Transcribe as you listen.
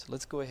So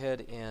let's go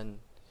ahead and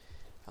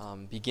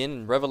begin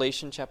in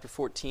Revelation chapter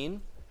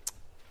 14.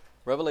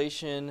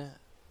 Revelation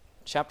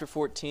chapter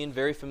 14,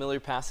 very familiar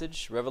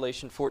passage.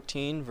 Revelation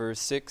 14, verse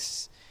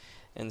 6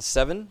 and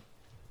 7.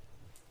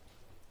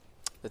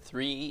 The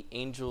three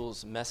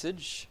angels'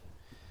 message.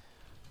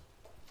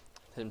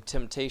 The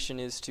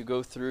temptation is to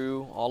go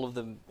through all of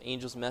the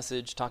angels'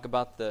 message, talk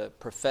about the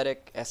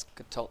prophetic,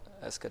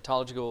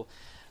 eschatological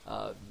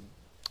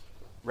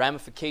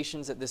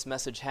ramifications that this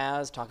message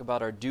has, talk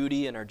about our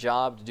duty and our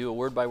job to do a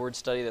word-by-word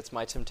study. That's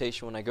my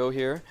temptation when I go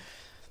here.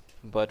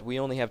 But we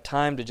only have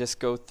time to just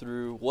go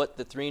through what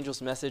the three angels'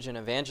 message and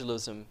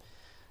evangelism,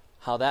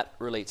 how that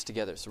relates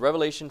together. So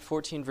Revelation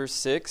 14, verse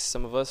 6,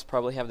 some of us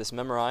probably have this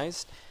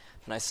memorized.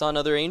 And I saw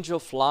another angel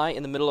fly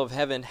in the middle of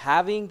heaven,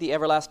 having the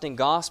everlasting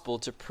gospel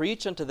to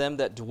preach unto them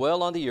that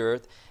dwell on the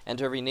earth, and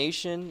to every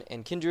nation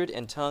and kindred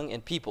and tongue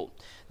and people.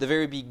 The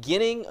very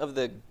beginning of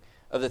the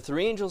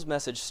three angels'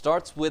 message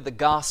starts with the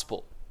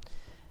gospel.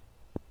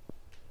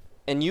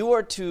 And you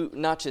are to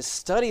not just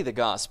study the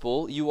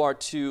gospel, you are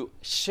to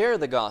share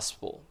the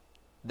gospel.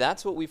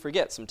 That's what we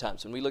forget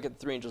sometimes. When we look at the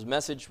three angels'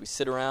 message, we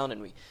sit around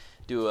and we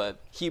do a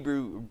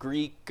Hebrew,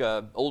 Greek,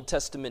 Old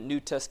Testament, New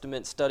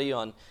Testament study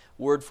on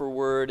word for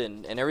word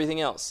and everything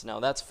else.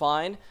 Now that's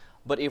fine,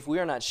 but if we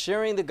are not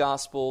sharing the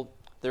gospel,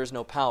 there's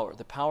no power.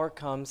 The power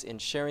comes in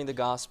sharing the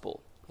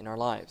gospel in our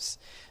lives.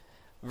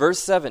 Verse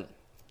 7.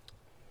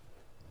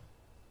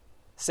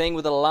 Saying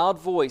with a loud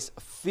voice,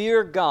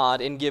 fear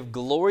God and give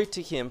glory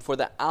to him, for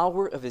the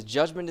hour of his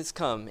judgment is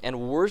come, and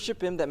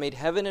worship him that made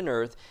heaven and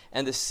earth,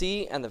 and the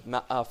sea and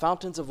the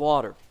fountains of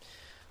water.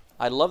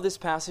 I love this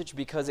passage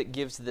because it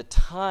gives the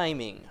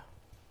timing.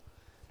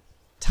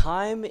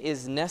 Time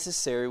is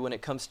necessary when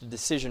it comes to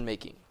decision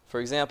making.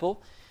 For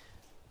example,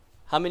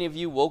 how many of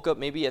you woke up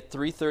maybe at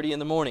 3:30 in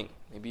the morning?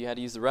 Maybe you had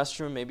to use the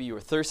restroom, maybe you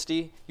were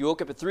thirsty. You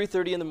woke up at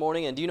 3:30 in the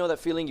morning, and do you know that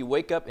feeling? You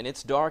wake up and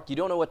it's dark, you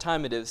don't know what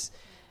time it is,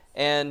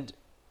 and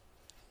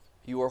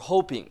you are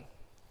hoping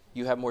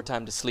you have more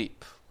time to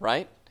sleep,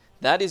 right?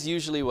 That is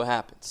usually what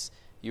happens.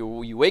 You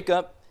wake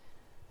up,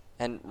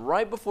 and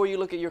right before you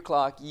look at your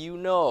clock, you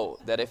know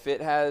that if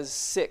it has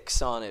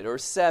 6 on it or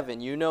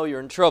 7, you know you're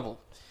in trouble.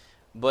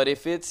 But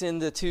if it's in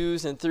the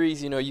 2s and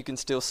 3s, you know you can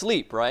still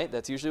sleep, right?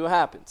 That's usually what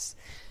happens.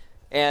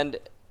 And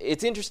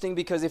it's interesting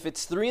because if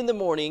it's 3 in the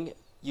morning,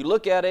 you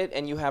look at it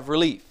and you have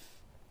relief.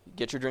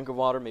 Get your drink of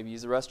water, maybe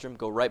use the restroom,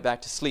 go right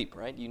back to sleep,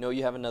 right? You know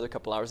you have another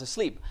couple hours of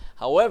sleep.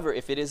 However,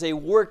 if it is a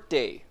work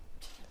day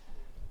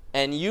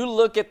and you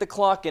look at the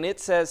clock and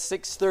it says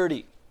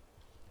 6:30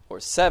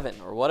 or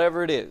 7 or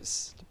whatever it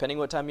is, depending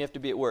what time you have to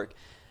be at work,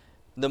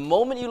 the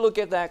moment you look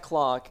at that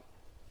clock,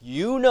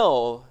 you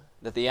know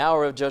that the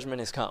hour of judgment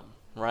has come,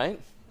 right?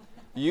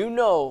 You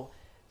know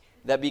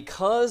that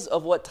because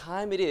of what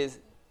time it is,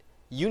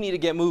 you need to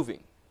get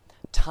moving.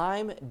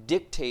 Time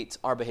dictates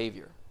our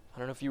behavior. I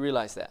don't know if you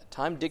realize that.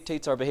 Time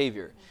dictates our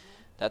behavior.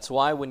 That's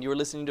why when you were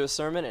listening to a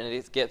sermon and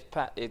it get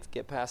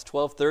past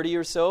 12:30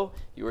 or so,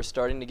 you were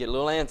starting to get a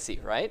little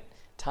antsy, right?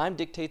 Time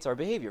dictates our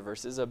behavior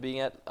versus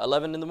being at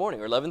 11 in the morning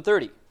or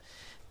 11:30.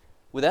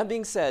 With that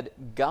being said,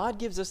 God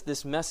gives us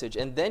this message,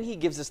 and then he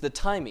gives us the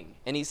timing.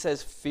 And he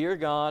says, fear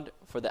God,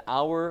 for the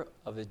hour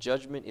of his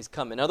judgment is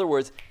come. In other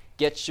words,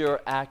 get your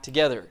act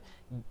together.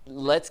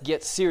 Let's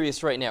get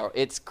serious right now.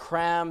 It's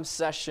cram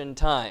session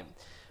time.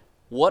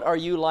 What are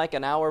you like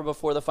an hour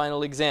before the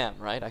final exam,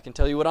 right? I can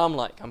tell you what I'm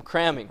like. I'm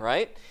cramming,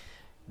 right?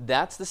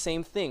 That's the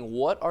same thing.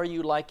 What are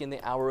you like in the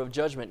hour of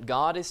judgment?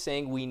 God is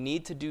saying we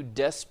need to do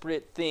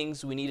desperate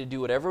things. We need to do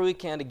whatever we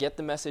can to get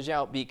the message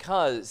out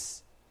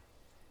because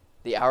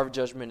the hour of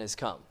judgment has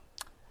come.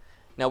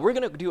 Now, we're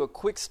going to do a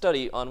quick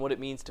study on what it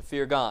means to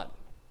fear God.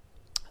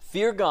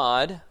 Fear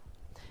God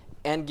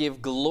and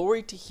give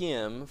glory to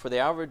him, for the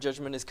hour of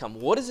judgment has come.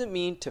 What does it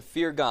mean to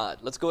fear God?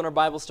 Let's go in our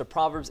Bibles to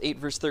Proverbs 8,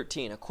 verse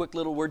 13. A quick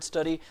little word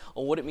study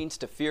on what it means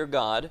to fear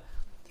God.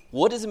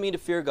 What does it mean to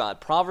fear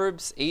God?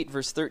 Proverbs 8,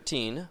 verse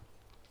 13.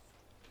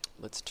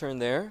 Let's turn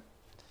there.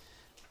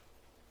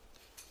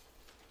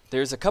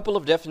 There's a couple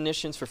of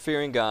definitions for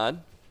fearing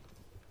God.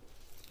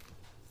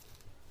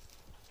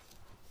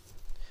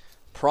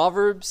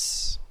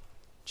 Proverbs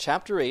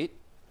chapter 8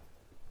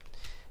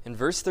 and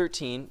verse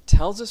 13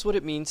 tells us what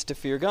it means to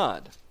fear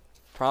God.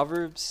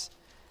 Proverbs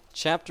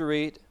chapter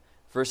 8,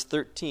 verse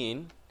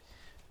 13.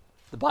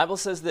 The Bible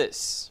says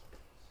this.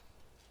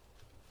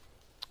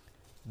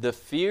 The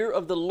fear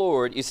of the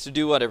Lord is to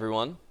do what,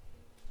 everyone?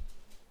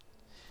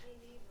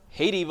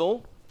 Hate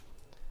evil,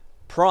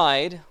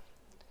 pride,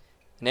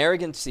 and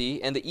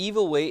arrogancy, and the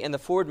evil way and the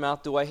forward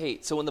mouth do I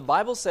hate. So when the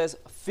Bible says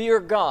fear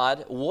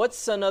God,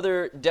 what's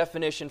another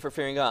definition for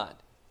fearing God?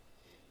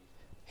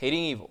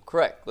 Hating evil.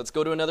 Correct. Let's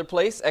go to another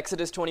place.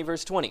 Exodus 20,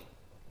 verse 20.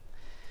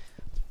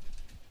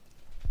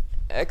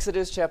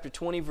 Exodus chapter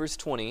 20, verse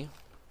 20.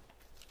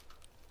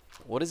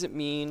 What does it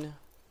mean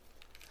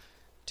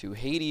to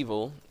hate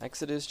evil?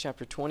 Exodus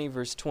chapter 20,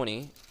 verse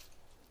 20.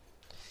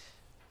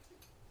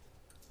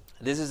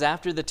 This is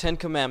after the 10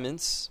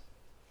 Commandments.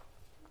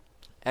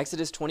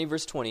 Exodus 20,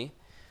 verse 20.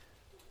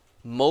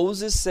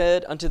 Moses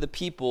said unto the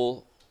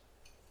people,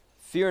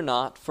 Fear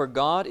not, for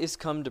God is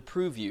come to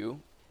prove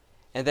you,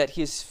 and that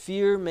his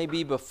fear may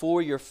be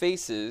before your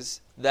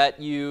faces, that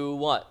you,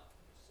 what?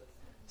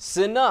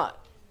 Sin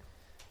not.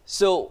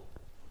 So,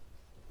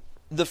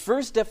 the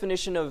first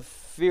definition of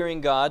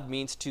fearing God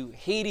means to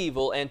hate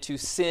evil and to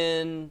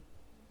sin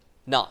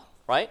not,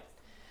 right?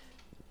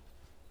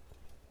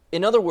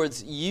 In other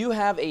words, you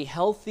have a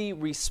healthy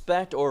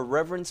respect or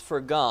reverence for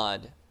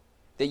God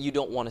that you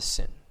don't want to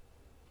sin.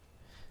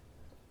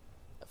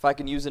 If I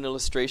can use an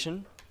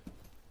illustration,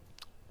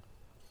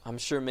 I'm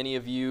sure many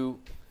of you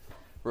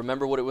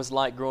remember what it was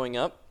like growing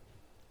up,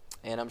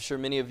 and I'm sure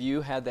many of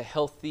you had the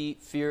healthy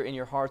fear in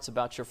your hearts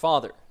about your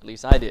father. At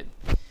least I did.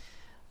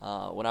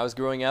 When I was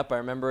growing up, I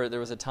remember there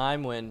was a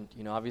time when,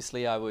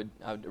 obviously I would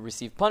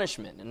receive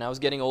punishment, and I was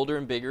getting older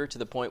and bigger to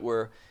the point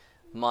where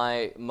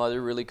my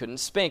mother really couldn't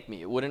spank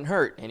me. It wouldn't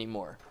hurt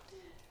anymore.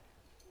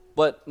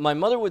 But my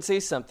mother would say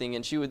something,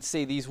 and she would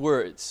say these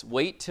words,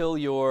 wait till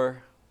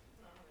you're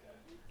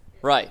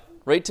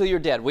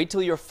dead. Wait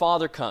till your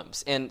father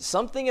comes. And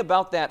something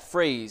about that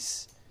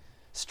phrase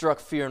struck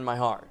fear in my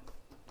heart.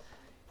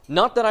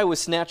 Not that I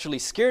was naturally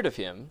scared of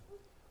him,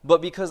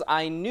 but because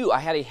I knew I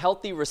had a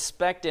healthy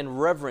respect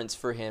and reverence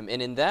for him.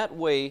 And in that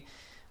way,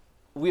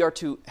 we are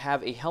to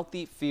have a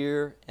healthy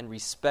fear and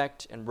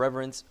respect and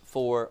reverence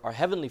for our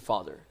Heavenly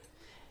Father.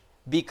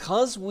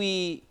 Because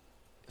we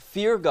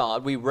fear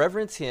God, we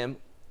reverence him,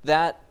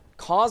 that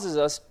causes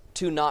us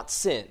to not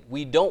sin.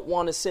 We don't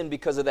want to sin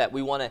because of that.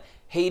 We want to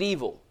hate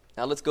evil.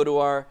 Now let's go to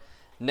our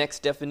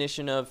next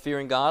definition of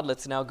fearing God.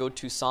 Let's now go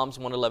to Psalms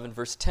 111,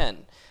 verse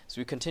 10.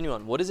 So we continue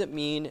on. What does it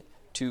mean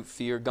to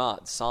fear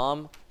God?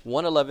 Psalm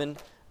 111,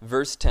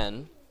 verse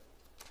 10.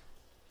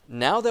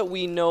 Now that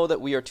we know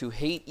that we are to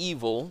hate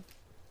evil,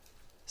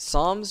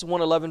 Psalms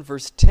 111,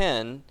 verse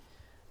 10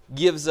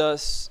 gives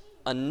us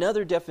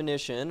another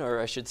definition, or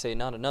I should say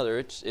not another,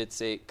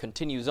 it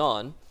continues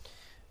on.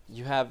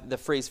 You have the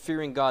phrase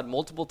fearing God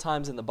multiple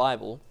times in the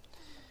Bible.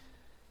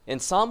 In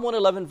Psalm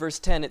 111, verse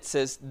 10, it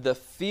says, the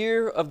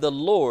fear of the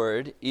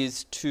Lord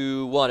is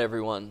to what,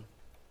 everyone?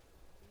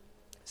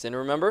 Does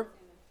anyone remember?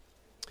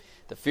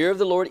 The fear of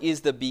the Lord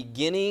is the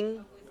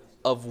beginning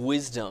of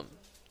wisdom.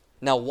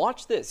 Now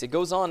watch this. It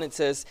goes on, it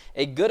says,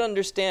 a good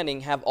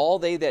understanding have all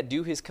they that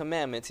do his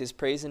commandments, his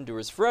praise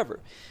endures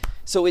forever.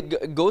 So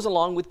it goes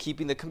along with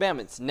keeping the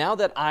commandments. Now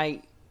that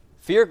I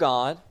fear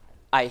God,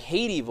 I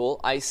hate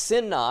evil, I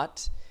sin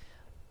not,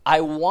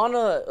 I want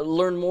to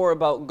learn more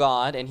about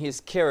God and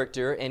his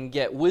character and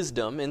get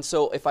wisdom. And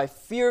so if I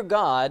fear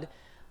God,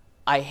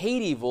 I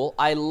hate evil,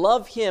 I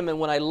love him, and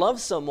when I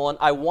love someone,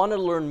 I want to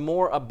learn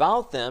more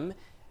about them.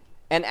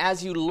 And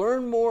as you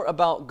learn more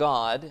about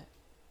God,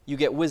 you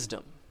get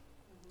wisdom.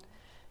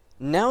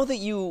 Now that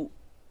you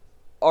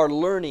are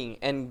learning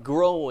and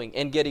growing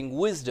and getting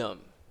wisdom,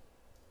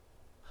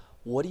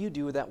 what do you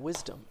do with that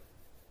wisdom?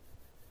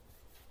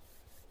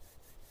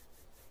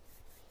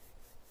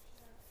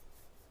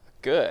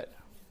 Good,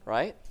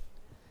 right?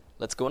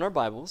 Let's go in our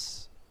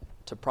Bibles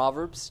to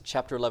Proverbs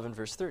chapter 11,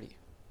 verse 30.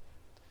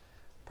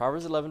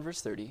 Proverbs 11,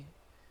 verse 30.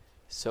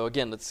 So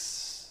again,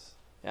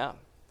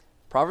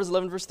 Proverbs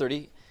 11, verse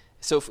 30.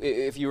 So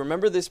if you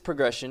remember this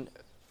progression,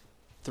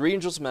 3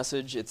 angels'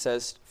 message, it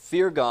says,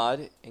 fear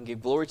God and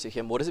give glory to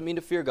him. What does it mean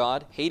to fear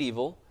God? Hate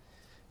evil,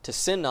 to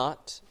sin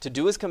not, to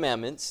do his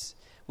commandments.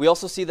 We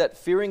also see that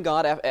fearing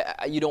God,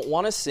 you don't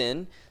want to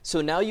sin,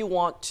 so now you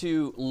want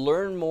to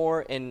learn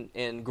more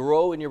and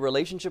grow in your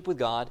relationship with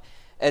God.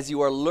 As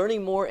you are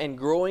learning more and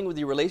growing with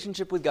your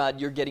relationship with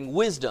God, you're getting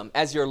wisdom.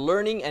 As you're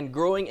learning and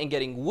growing and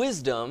getting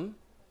wisdom,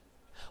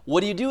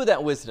 what do you do with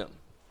that wisdom?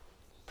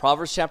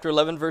 Proverbs chapter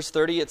 11, verse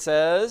 30, it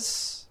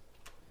says,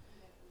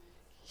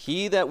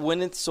 he that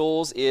winneth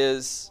souls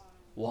is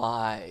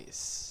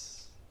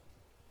wise.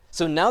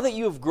 So now that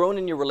you have grown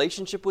in your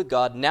relationship with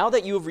God, now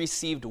that you have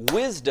received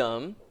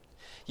wisdom,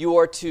 you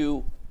are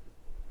to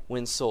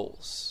win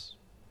souls.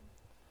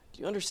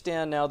 Do you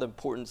understand now the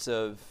importance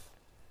of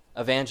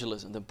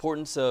evangelism, the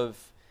importance of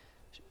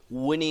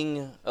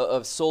winning,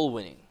 of soul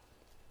winning?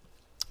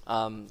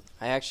 I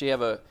actually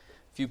have a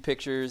few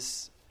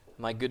pictures.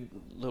 My good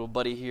little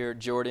buddy here,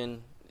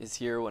 Jordan, is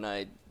here when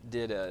I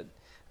did a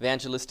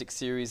evangelistic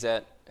series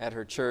at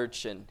her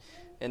church, and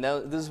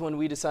this is when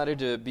we decided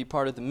to be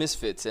part of the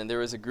Misfits, and there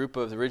was a group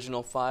of the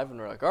original 5, and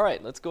we're like, all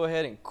right, let's go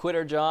ahead and quit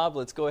our job,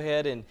 let's go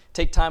ahead and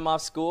take time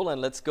off school,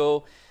 and let's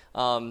go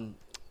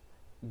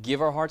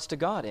give our hearts to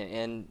God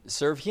and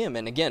serve him.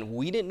 And again,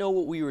 we didn't know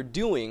what we were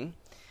doing,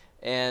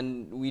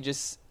 and we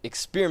just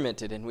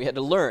experimented, and we had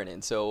to learn.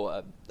 And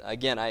so,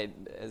 again,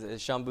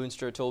 as Sean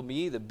Boonstra told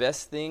me, the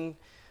best thing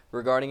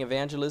regarding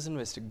evangelism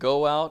is to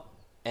go out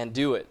and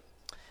do it.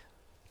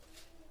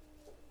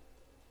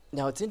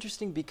 Now, it's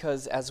interesting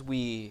because as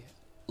we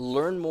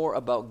learn more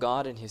about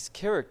God and his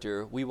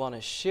character, we want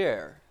to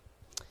share.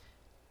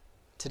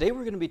 Today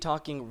we're going to be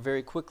talking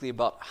very quickly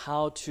about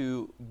how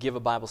to give a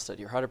Bible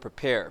study or how to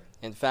prepare.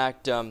 In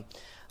fact,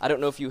 I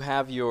don't know if you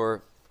have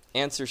your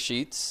answer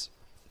sheets,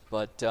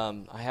 but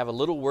I have a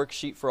little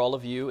worksheet for all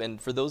of you. And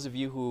for those of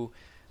you who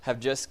have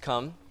just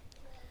come,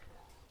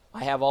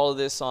 I have all of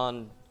this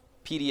on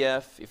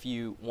PDF. If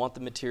you want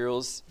the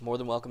materials, more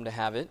than welcome to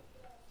have it.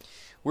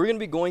 We're going to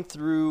be going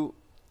through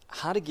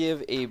how to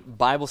give a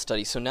Bible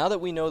study. So now that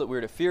we know that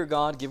we're to fear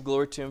God, give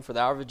glory to Him, for the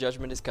hour of His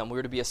judgment has come.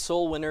 We're to be a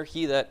soul winner.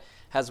 He that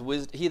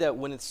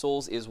winneth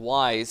souls is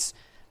wise.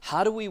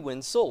 How do we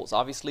win souls?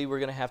 Obviously, we're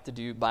going to have to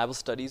do Bible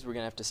studies. We're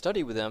going to have to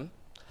study with them.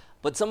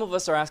 But some of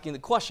us are asking the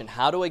question,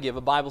 how do I give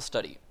a Bible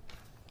study?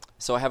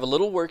 So I have a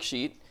little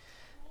worksheet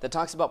that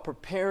talks about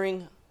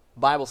preparing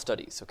Bible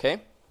studies,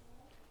 okay?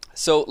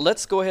 So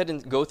let's go ahead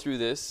and go through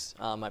this.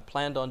 I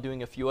planned on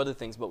doing a few other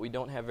things, but we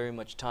don't have very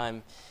much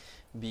time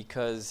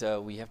because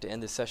we have to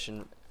end this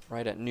session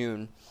right at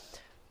noon.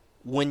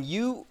 When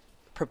you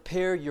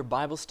prepare your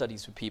Bible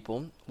studies with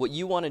people, what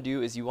you want to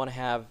do is you want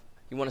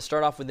to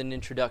start off with an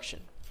introduction.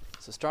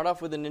 So start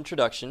off with an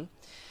introduction,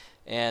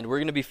 and we're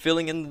going to be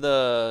filling in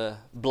the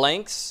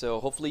blanks. So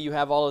hopefully you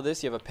have all of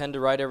this. You have a pen to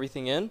write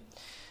everything in.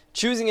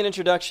 Choosing an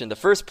introduction. The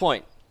first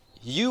point,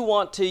 you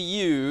want to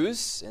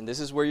use, and this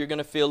is where you're going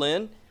to fill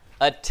in,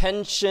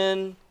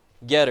 attention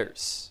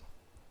getters.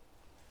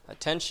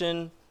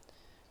 Attention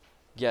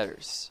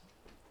getters.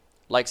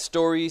 Like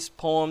stories,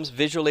 poems,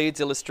 visual aids,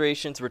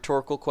 illustrations,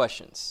 rhetorical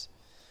questions.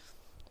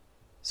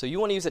 So you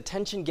want to use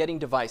attention-getting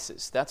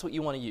devices. That's what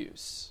you want to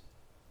use.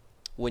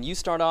 When you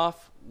start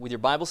off with your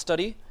Bible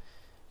study,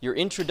 your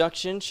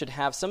introduction should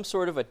have some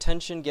sort of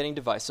attention-getting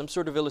device, some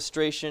sort of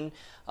illustration.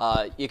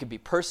 It could be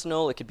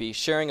personal. It could be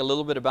sharing a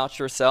little bit about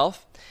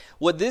yourself.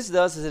 What this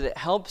does is that it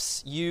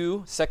helps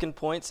you, second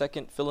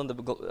fill in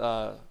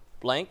the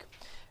blank,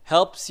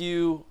 helps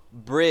you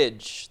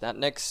bridge, that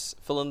next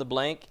fill in the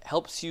blank,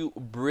 helps you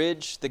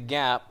bridge the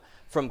gap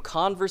from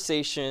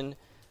conversation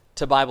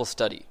to Bible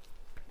study.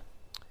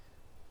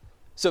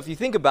 So if you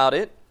think about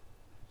it,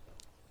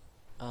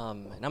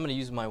 and I'm going to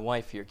use my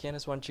wife here.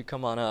 Candace, why don't you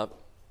come on up?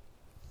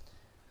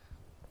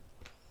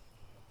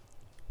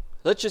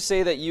 Let's just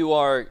say that you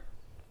are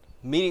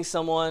meeting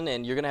someone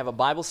and you're going to have a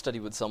Bible study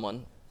with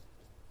someone.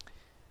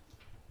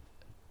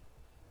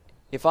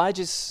 If I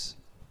just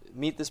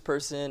meet this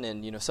person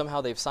and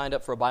somehow they've signed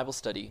up for a Bible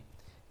study,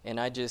 and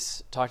I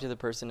just talk to the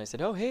person, I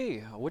said, "Oh, hey,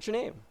 what's your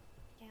name?"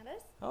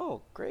 Candace.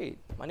 "Oh, great.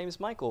 My name is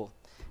Michael.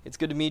 It's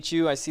good to meet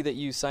you. I see that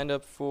you signed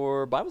up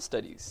for Bible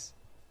studies."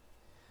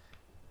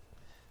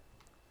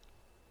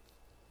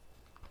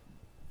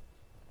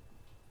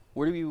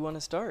 Where do we want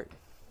to start? Do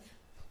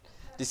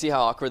you see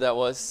how awkward that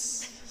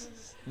was?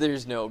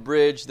 There's no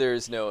bridge.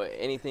 There's no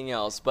anything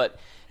else. But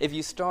if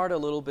you start a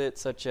little bit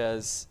such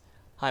as,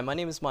 "Hi, my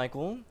name is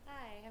Michael.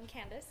 Hi, I'm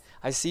Candace.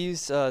 I see you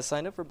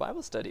signed up for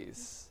Bible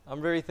studies. I'm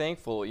very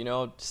thankful."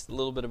 Just a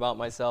little bit about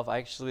myself. I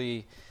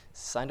actually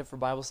signed up for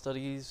Bible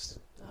studies,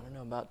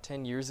 about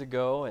 10 years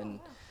ago. And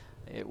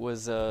it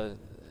was,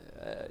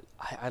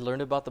 I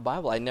learned about the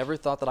Bible. I never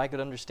thought that I could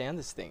understand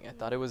this thing. I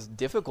thought it was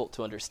difficult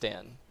to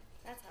understand.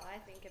 That's how I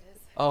think it is.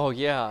 Oh,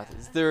 yeah.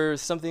 Is there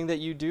something that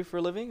you do for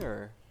a living,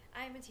 or?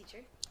 I'm a teacher.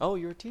 Oh,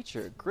 you're a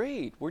teacher.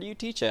 Great. Where do you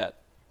teach at?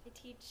 I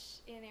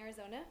teach in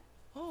Arizona.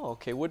 Oh,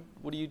 okay. What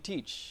do you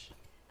teach?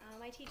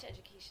 I teach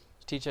education.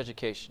 Teach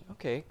education.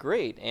 Okay,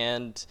 great.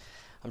 And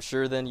I'm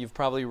sure then you've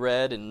probably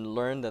read and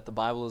learned that the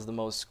Bible is the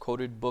most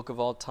quoted book of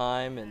all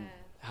time, and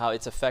how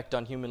its effect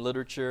on human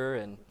literature.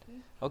 And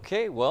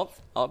okay, well,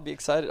 I'll be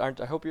excited.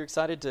 I hope you're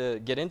excited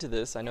to get into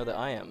this. I know that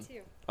I am. Me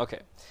too. Okay.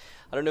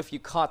 I don't know if you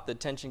caught the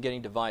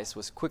attention-getting device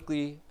was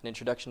quickly an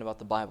introduction about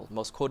the Bible.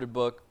 Most quoted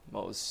book,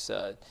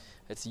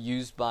 it's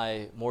used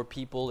by more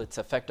people, its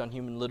effect on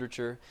human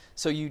literature.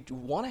 So you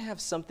want to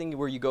have something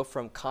where you go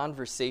from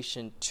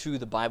conversation to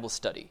the Bible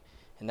study.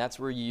 And that's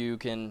where you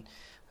can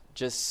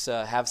just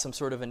have some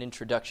sort of an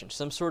introduction,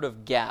 some sort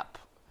of gap,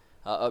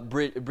 a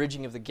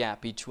bridging of the gap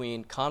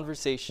between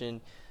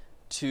conversation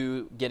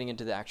to getting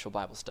into the actual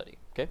Bible study.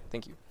 Okay,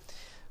 thank you.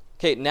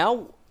 Okay,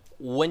 now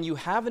when you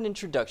have an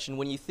introduction,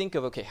 when you think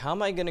of, okay, how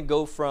am I going to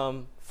go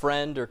from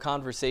friend or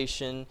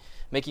conversation,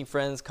 making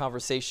friends,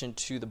 conversation,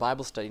 to the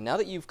Bible study? Now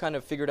that you've kind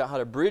of figured out how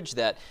to bridge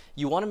that,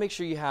 you want to make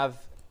sure you have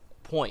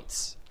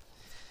points.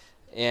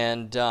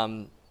 And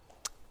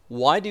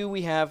why do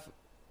we have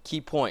key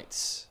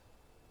points?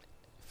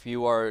 If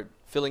you are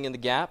filling in the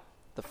gap,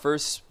 the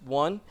first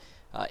one,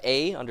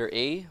 under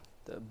A,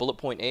 the bullet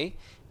point A,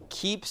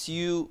 keeps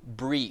you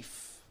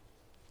brief.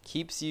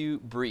 Keeps you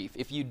brief.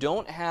 If you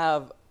don't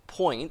have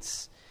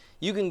points,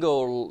 you can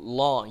go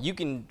long. You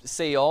can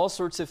say all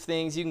sorts of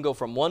things. You can go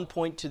from one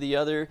point to the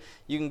other.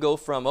 You can go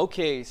from,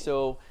 okay,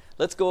 so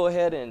let's go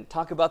ahead and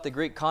talk about the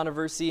great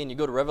controversy, and you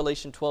go to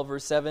Revelation 12,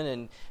 verse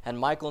 7, and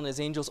Michael and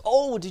his angels.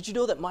 Oh, did you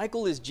know that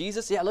Michael is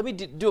Jesus? Yeah, let me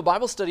do a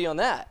Bible study on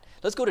that.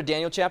 Let's go to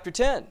Daniel chapter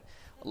 10.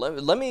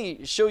 Let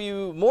me show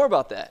you more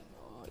about that.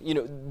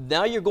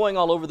 Now you're going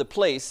all over the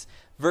place,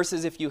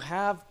 versus if you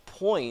have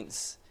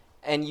points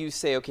and you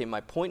say, okay,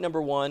 my point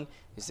number one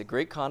is the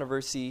great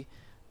controversy,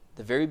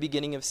 the very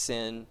beginning of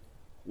sin,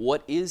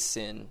 what is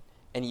sin,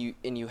 and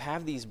you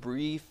have these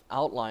brief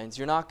outlines,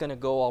 you're not going to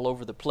go all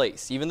over the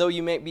place. Even though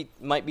you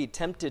might be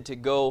tempted to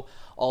go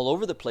all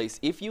over the place,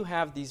 if you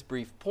have these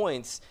brief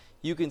points,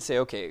 you can say,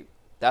 okay,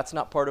 that's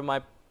not part of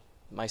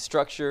my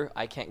structure,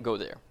 I can't go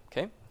there.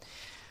 Okay.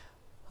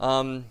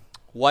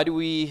 Why do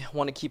we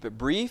want to keep it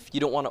brief? You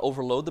don't want to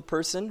overload the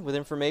person with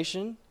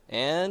information,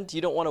 and you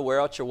don't want to wear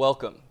out your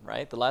welcome,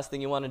 right? The last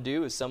thing you want to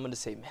do is someone to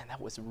say, man,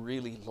 that was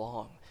really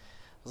long.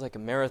 It was like a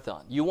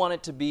marathon. You want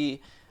it to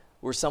be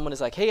where someone is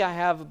like, hey, I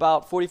have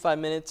about 45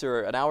 minutes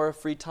or an hour of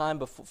free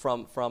time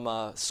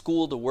from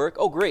school to work.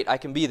 Oh, great, I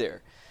can be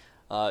there.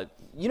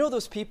 You know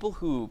those people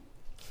who,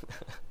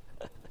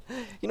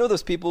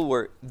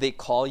 where they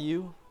call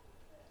you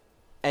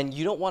and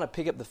you don't want to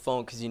pick up the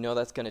phone because you know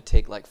that's going to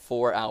take like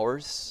 4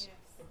 hours? Yes.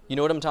 You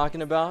know what I'm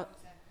talking about?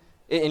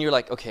 And you're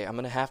like, okay, I'm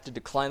going to have to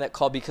decline that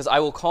call because I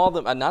will call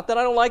them. Not that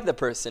I don't like the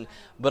person,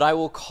 but I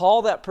will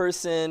call that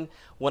person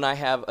when I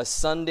have a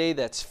Sunday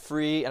that's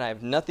free and I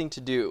have nothing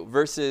to do.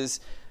 Versus,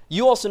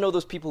 you also know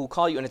those people who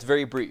call you and it's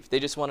very brief. They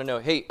just want to know,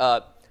 hey,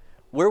 can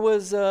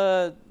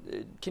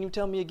you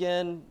tell me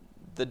again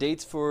the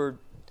dates for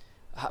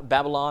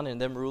Babylon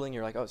and them ruling?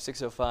 You're like, oh,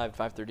 605,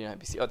 539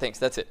 BC. Oh, thanks,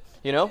 that's it.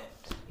 You know?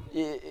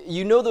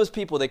 You know those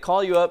people, they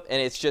call you up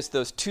and it's just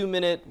those 2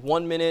 minute,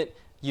 1 minute.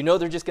 You know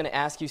they're just going to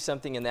ask you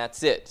something and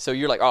that's it. So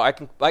you're like, oh, I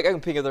can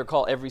pick up their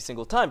call every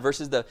single time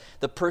versus the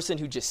person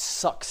who just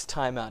sucks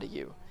time out of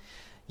you.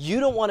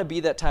 You don't want to be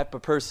that type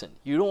of person.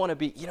 You don't want to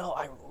be,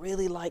 I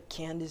really like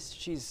Candace.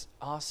 She's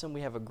awesome.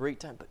 We have a great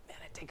time. But, man,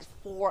 it takes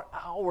 4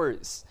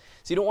 hours.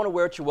 So you don't want to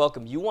wear out your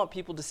welcome. You want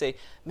people to say,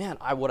 man,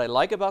 what I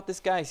like about this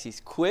guy is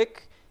he's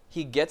quick.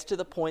 He gets to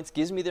the points,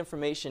 gives me the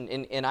information,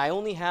 and I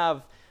only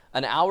have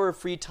an hour of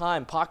free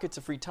time, pockets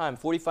of free time,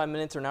 45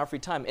 minutes or an hour of free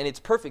time, and it's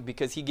perfect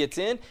because he gets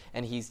in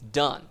and he's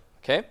done,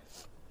 okay?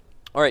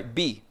 All right,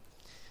 B.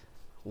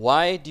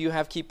 Why do you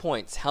have key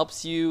points?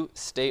 Helps you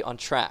stay on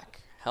track.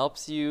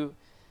 Helps you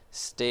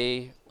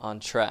stay on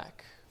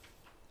track.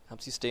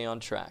 Helps you stay on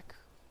track.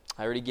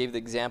 I already gave the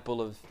example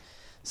of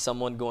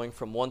someone going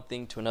from one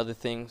thing to another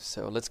thing,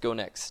 so let's go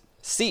next.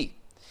 C.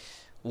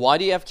 Why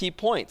do you have key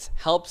points?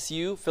 Helps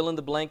you, fill in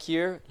the blank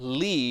here,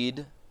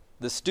 lead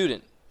the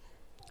student.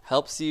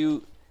 Helps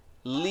you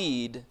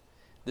lead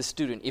the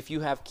student. If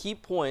you have key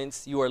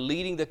points, you are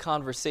leading the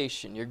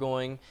conversation. You're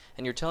going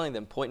and you're telling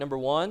them, point number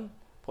 1,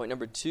 point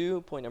number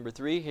 2, point number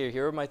 3.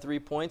 Here are my 3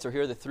 points, or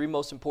here are the 3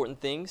 most important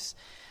things.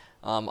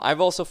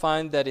 I've also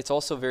found that it's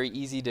also very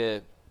easy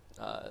to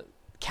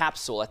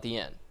capsule at the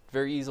end.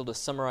 Very easy to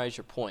summarize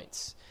your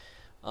points.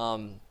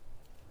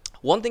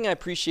 One thing I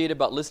appreciate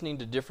about listening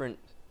to different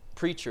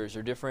preachers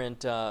or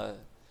different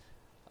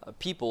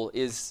people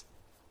is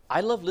I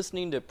love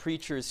listening to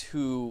preachers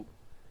who,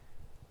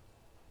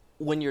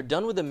 when you're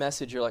done with the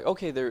message, you're like,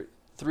 okay, there are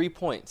 3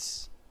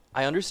 points.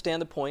 I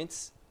understand the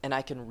points, and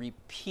I can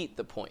repeat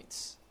the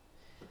points.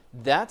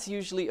 That's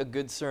usually a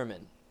good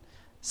sermon.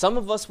 Some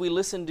of us, we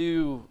listen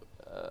to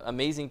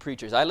amazing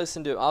preachers.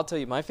 I'll tell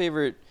you, my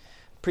favorite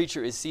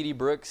preacher is C.D.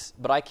 Brooks,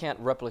 but I can't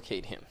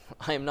replicate him.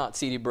 I am not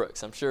C.D.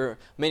 Brooks. I'm sure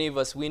many of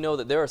us, we know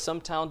that there are some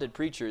talented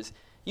preachers,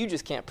 you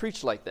just can't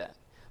preach like that.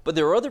 But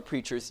there are other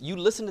preachers, you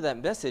listen to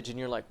that message and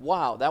you're like,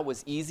 wow, that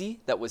was easy,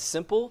 that was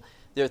simple.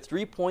 There are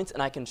 3 points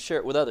and I can share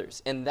it with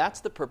others. And that's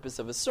the purpose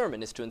of a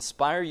sermon, is to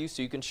inspire you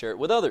so you can share it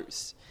with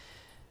others.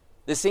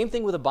 The same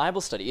thing with a Bible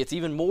study. It's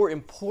even more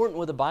important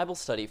with a Bible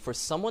study for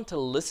someone to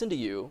listen to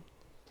you,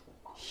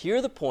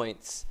 hear the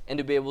points, and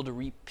to be able to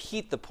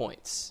repeat the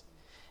points.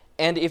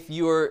 And if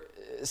you're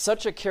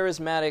such a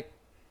charismatic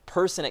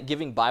person at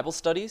giving Bible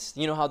studies,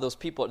 you know how those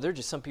people, they're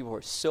just some people who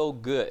are so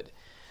good.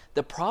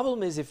 The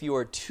problem is if you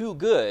are too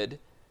good,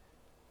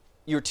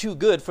 you're too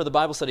good for the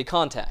Bible study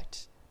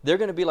contact. They're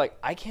going to be like,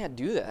 I can't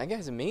do that. That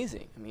guy's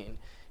amazing. I mean,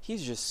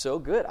 he's just so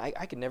good. I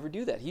could never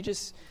do that. He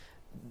just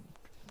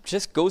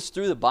goes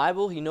through the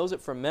Bible. He knows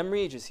it from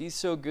memory. He's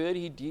so good.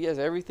 He has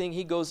everything.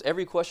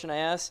 Every question I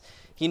ask,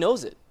 he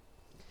knows it.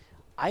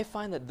 I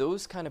find that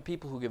those kind of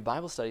people who give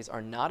Bible studies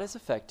are not as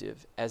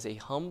effective as a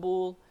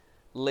humble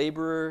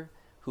laborer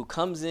who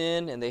comes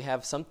in and they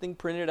have something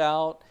printed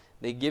out.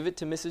 They give it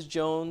to Mrs.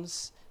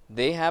 Jones.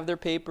 They have their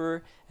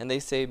paper, and they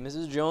say,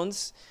 Mrs.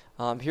 Jones,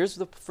 here's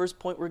the first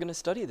point we're going to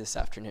study this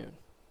afternoon.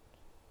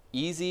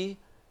 Easy,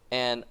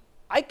 and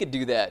I could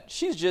do that.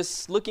 She's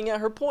just looking at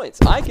her points.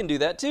 I can do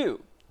that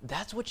too.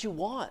 That's what you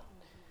want.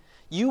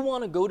 You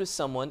want to go to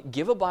someone,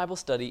 give a Bible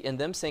study, and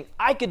them saying,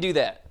 I could do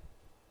that.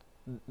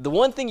 The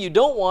one thing you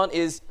don't want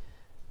is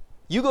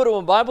you go to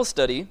a Bible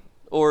study,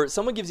 or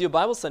someone gives you a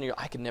Bible study, and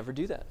you're, I could never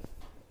do that.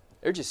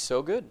 They're just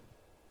so good.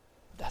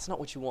 That's not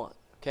what you want,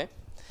 okay?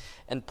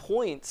 And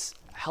points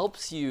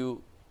helps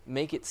you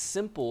make it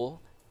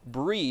simple,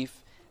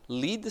 brief,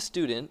 lead the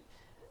student,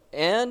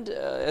 and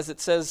as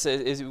it says,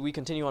 as we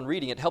continue on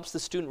reading, it helps the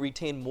student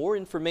retain more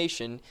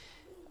information,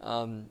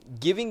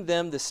 giving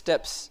them the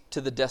steps to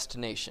the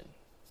destination.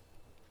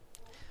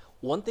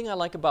 One thing I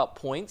like about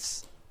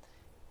points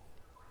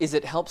is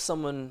it helps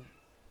someone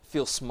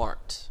feel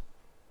smart.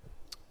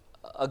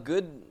 A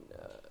good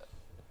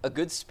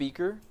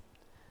speaker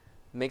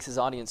makes his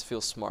audience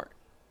feel smart.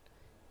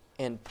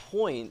 And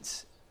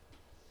points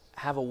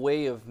have a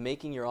way of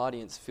making your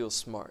audience feel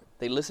smart.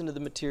 They listen to the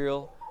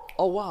material.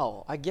 Oh,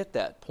 wow, I get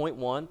that. Point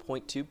 1,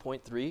 point 2,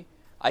 point 3.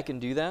 I can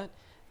do that.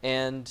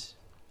 And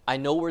I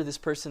know where this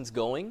person's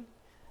going.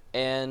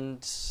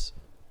 and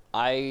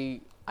I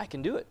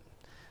can do it.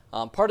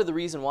 Part of the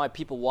reason why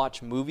people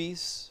watch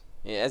movies,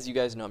 as you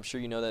guys know, I'm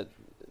sure you know that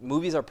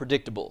movies are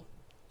predictable.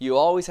 You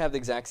always have the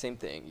exact same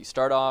thing. You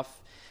start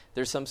off,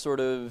 there's some sort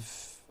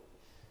of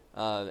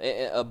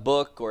a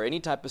book or any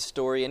type of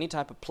story, any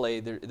type of play,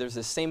 there's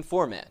the same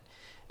format.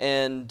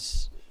 And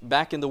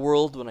back in the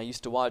world when I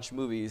used to watch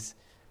movies,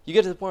 you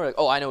get to the point where like,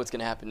 oh, I know what's going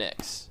to happen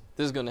next.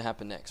 This is going to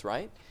happen next,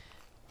 right?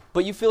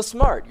 But you feel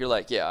smart. You're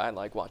like, yeah, I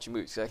like watching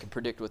movies because I can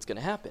predict what's going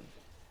to happen.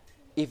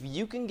 If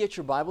you can get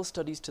your Bible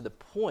studies to the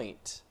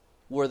point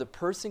where the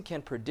person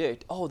can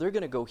predict, oh, they're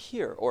going to go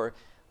here, or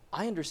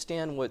I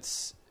understand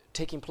what's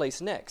taking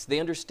place next. They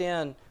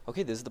understand,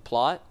 okay, this is the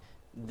plot.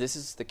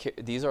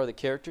 These are the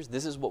characters.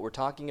 This is what we're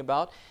talking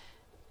about.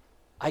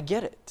 I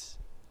get it.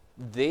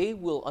 They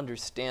will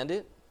understand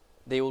it.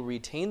 They will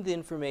retain the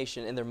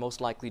information, and they're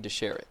most likely to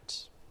share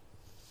it.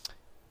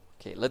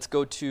 Okay, let's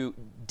go to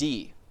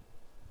D.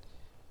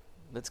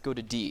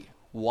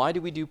 Why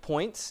do we do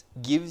points?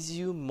 Gives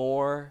you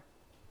more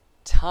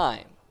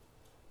time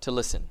to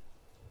listen.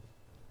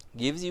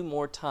 Gives you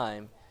more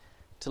time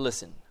to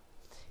listen.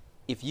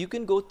 If you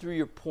can go through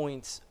your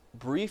points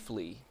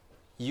briefly,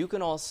 you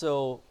can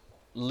also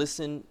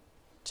listen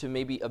to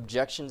maybe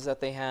objections that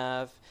they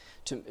have.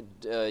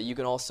 You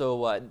can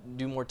also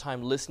do more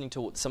time listening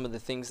to some of the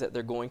things that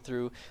they're going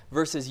through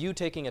versus you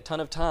taking a ton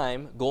of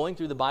time going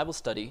through the Bible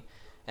study,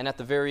 and at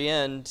the very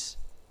end,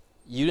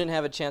 you didn't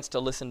have a chance to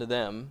listen to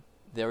them.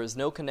 There was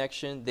no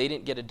connection. They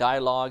didn't get a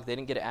dialogue. They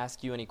didn't get to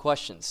ask you any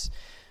questions.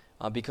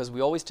 Because we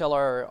always tell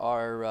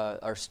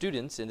our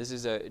students, and this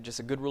is just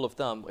a good rule of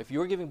thumb, if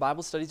you're giving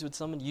Bible studies with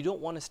someone, you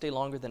don't want to stay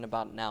longer than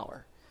about an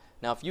hour.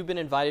 Now, if you've been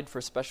invited for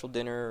a special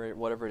dinner or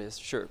whatever it is,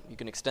 sure, you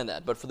can extend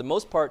that. But for the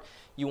most part,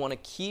 you want to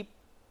keep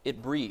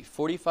it brief,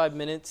 45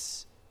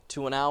 minutes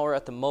to an hour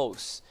at the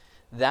most.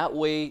 That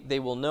way they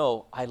will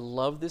know, I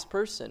love this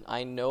person.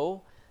 I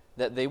know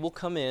that they will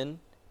come in,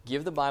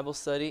 give the Bible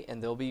study,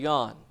 and they'll be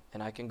gone.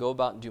 And I can go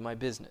about and do my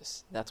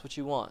business. That's what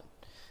you want.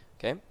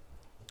 Okay?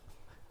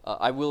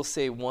 I will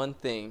say one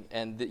thing,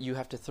 and that you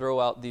have to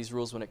throw out these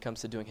rules when it comes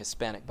to doing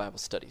Hispanic Bible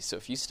studies. So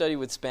if you study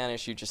with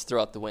Spanish, you just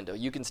throw out the window.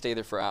 You can stay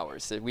there for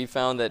hours. So we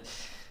found that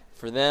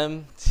for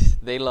them,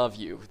 they love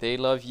you. They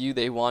love you.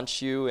 They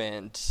want you.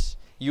 And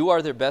you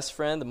are their best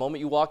friend the moment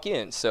you walk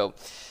in. So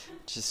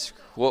just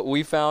what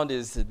we found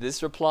is that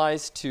this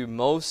applies to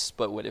most,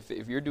 but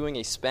if you're doing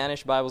a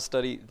Spanish Bible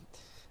study,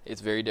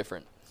 it's very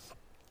different.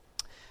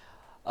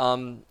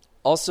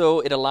 Also,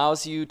 it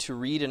allows you to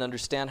read and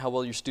understand how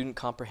well your student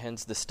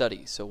comprehends the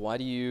study. So why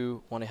do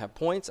you want to have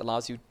points? It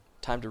allows you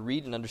time to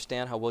read and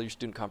understand how well your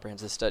student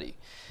comprehends the study.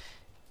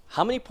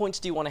 How many points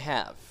do you want to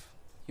have?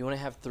 You want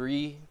to have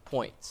 3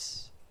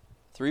 points.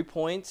 3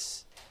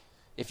 points.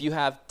 If you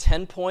have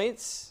 10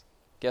 points,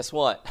 guess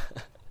what?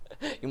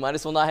 You might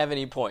as well not have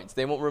any points.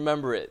 They won't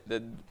remember it.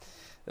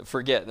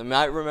 Forget. They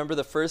might remember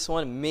the first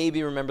one,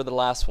 maybe remember the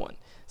last one.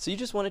 So you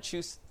just want to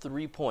choose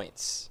 3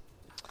 points.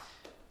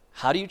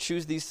 How do you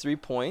choose these 3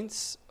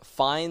 points?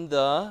 Find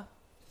the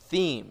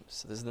theme.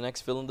 So this is the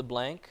next fill in the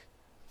blank.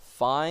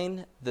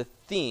 Find the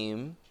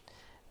theme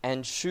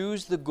and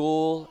choose the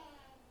goal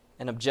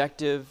and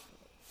objective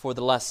for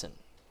the lesson.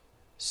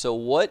 So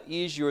what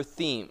is your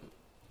theme?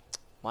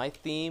 My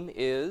theme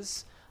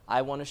is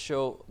I want to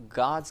show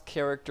God's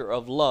character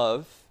of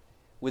love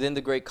within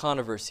the great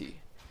controversy.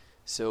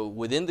 So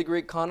within the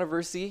great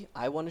controversy,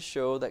 I want to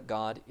show that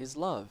God is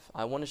love.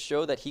 I want to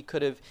show that he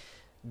could have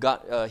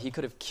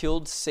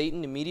killed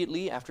Satan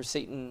immediately after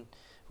Satan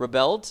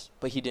rebelled,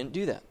 but he didn't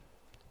do that.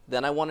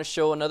 Then I want to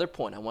show another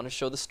point. I want to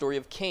show the story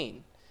of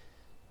Cain.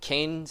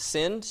 Cain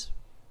sinned,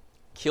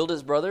 killed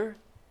his brother,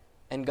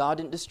 and God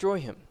didn't destroy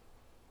him.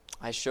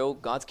 I show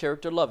God's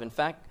character of love. In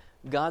fact,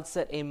 God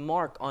set a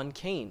mark on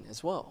Cain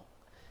as well.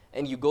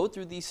 And you go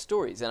through these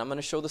stories, and I'm going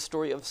to show the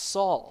story of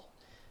Saul.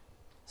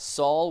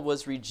 Saul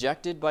was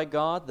rejected by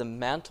God. The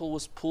mantle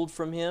was pulled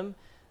from him.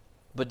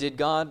 But did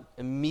God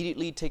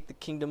immediately take the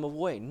kingdom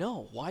away?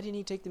 No. Why didn't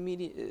he take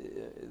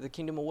the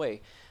kingdom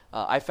away?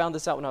 I found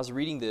this out when I was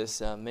reading this.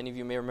 Many of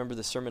you may remember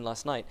the sermon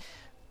last night.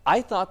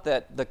 I thought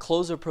that the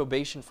close of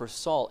probation for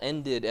Saul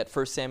ended at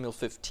 1 Samuel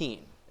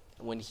 15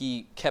 when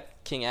he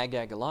kept King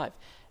Agag alive.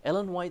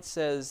 Ellen White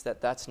says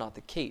that that's not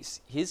the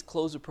case. His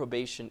close of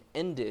probation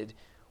ended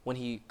when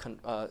he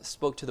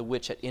spoke to the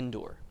witch at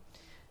Endor.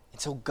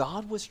 And so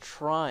God was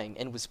trying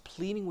and was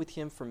pleading with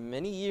him for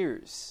many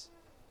years,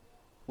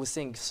 was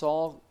saying,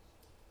 Saul,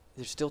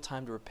 there's still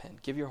time to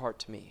repent. Give your heart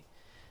to me.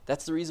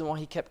 That's the reason why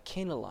he kept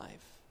Cain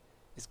alive,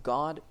 is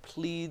God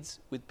pleads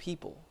with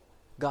people.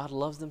 God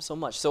loves them so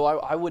much. So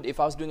I would, if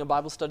I was doing a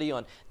Bible study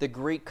on the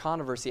great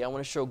controversy, I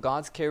want to show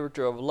God's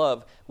character of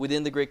love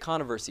within the great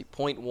controversy.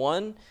 Point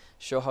 1,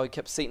 show how he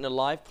kept Satan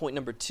alive. Point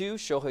number 2,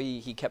 show how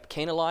he kept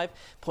Cain alive.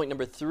 Point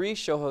number 3,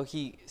 show how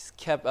he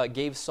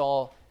kept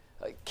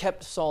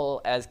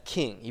Saul as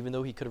king, even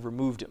though he could have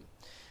removed him.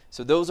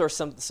 So those are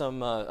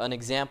an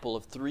example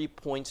of 3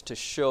 points to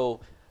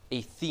show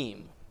a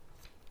theme.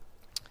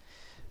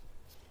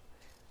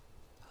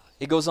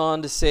 It goes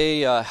on to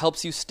say,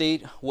 helps you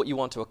state what you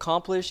want to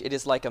accomplish. It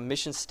is like a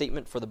mission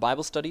statement for the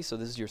Bible study, so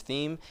this is your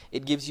theme.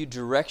 It gives you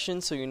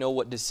direction so you know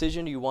what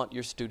decision you want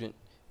your student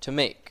to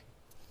make.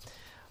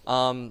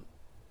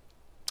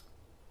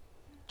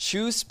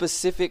 Choose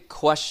specific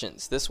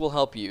questions. This will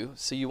help you.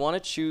 So you want to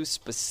choose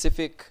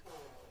specific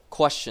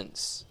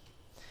questions.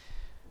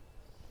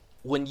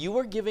 When you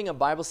are giving a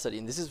Bible study,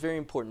 and this is very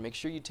important, make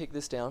sure you take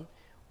this down.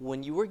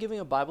 When you are giving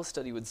a Bible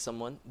study with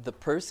someone, the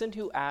person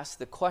who asks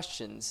the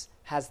questions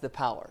has the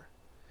power.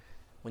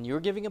 When you're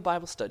giving a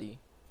Bible study,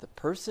 the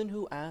person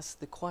who asks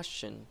the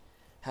question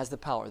has the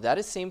power. That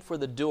is same for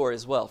the door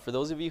as well. For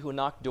those of you who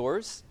knock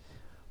doors,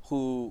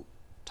 who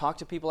talk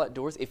to people at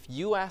doors, if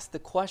you ask the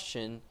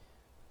question,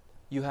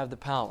 you have the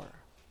power.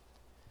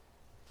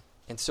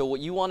 And so what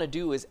you want to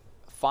do is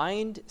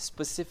find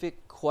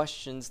specific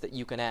questions that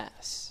you can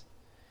ask.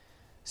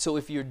 So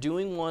if you're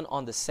doing one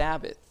on the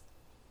Sabbath,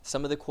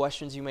 some of the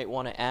questions you might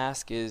want to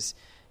ask is,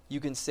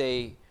 you can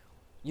say,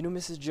 you know,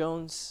 Mrs.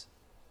 Jones,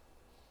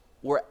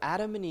 were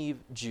Adam and Eve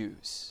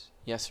Jews?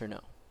 Yes or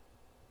no?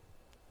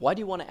 Why do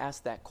you want to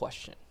ask that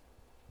question?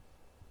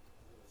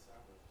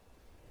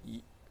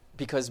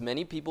 Because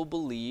many people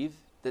believe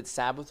that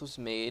Sabbath was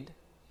made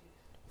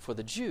for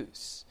the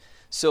Jews.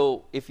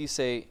 So if you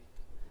say,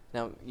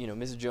 now, you know,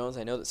 Mrs. Jones,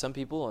 I know that some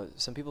people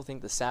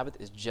think the Sabbath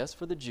is just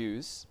for the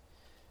Jews,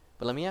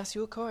 but let me ask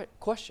you a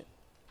question.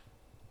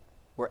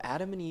 Were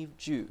Adam and Eve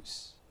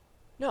Jews?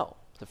 No.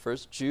 The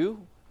first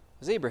Jew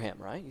was Abraham,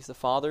 right? He's the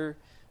father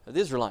of the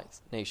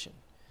Israelite nation.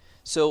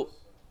 So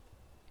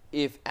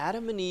if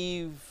Adam and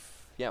Eve,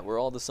 we're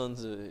all the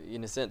sons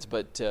in a sense,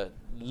 but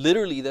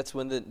literally that's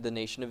when the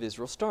nation of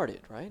Israel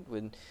started, right?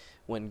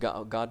 When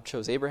God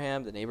chose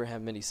Abraham, then Abraham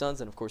had many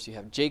sons, and of course you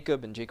have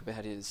Jacob, and Jacob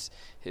had his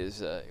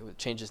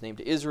changed his name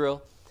to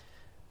Israel.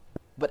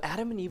 But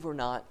Adam and Eve were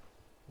not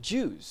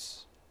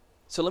Jews.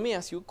 So let me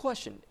ask you a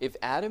question. If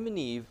Adam and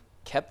Eve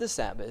kept the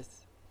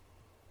Sabbath,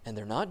 and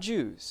they're not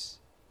Jews,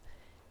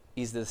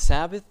 is the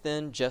Sabbath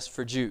then just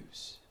for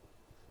Jews?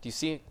 Do you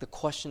see the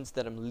questions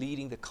that I'm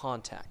leading the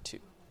contact to?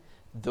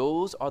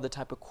 Those are the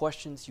type of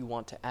questions you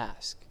want to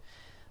ask.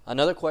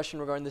 Another question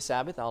regarding the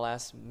Sabbath, I'll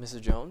ask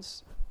Mrs.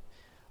 Jones.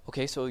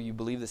 Okay, so you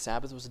believe the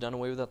Sabbath was done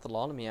away without the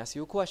law. Let me ask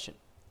you a question.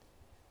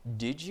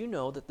 Did you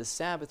know that the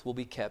Sabbath will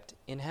be kept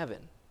in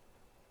heaven?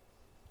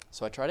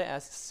 So I try to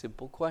ask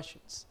simple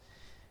questions.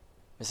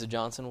 Mrs.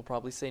 Johnson will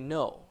probably say,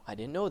 no, I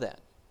didn't know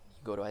that. You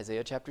go to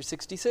Isaiah chapter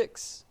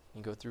 66.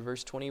 You go through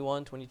verse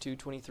 21, 22,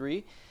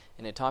 23,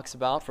 and it talks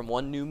about from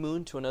one new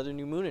moon to another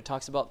new moon, it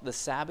talks about the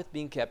Sabbath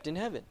being kept in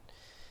heaven.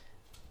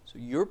 So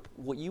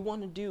what you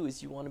want to do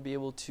is you want to be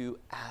able to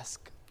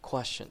ask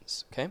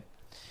questions, okay?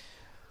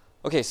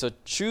 Okay, so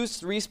choose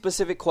 3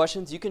 specific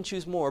questions. You can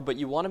choose more, but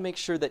you want to make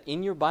sure that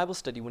in your Bible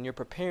study, when you're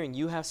preparing,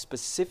 you have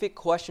specific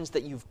questions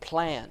that you've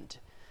planned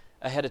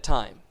ahead of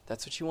time.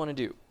 That's what you want to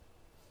do.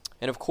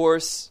 And of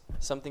course,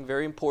 something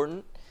very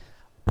important,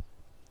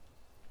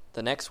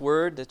 the next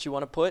word that you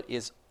want to put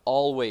is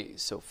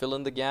always. So fill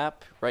in the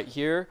gap right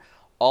here.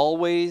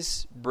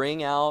 Always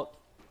bring out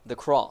the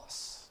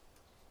cross.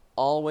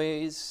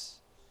 Always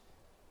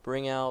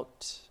bring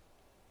out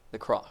the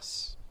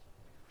cross.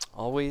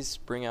 Always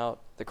bring out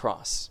the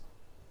cross.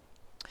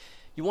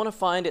 You want to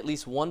find at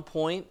least one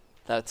point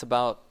that's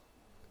about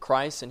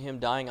Christ and Him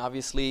dying.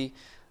 Obviously,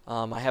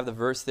 I have the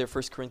verse there,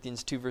 1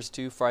 Corinthians 2, verse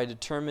 2. For I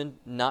determined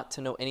not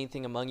to know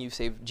anything among you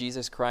save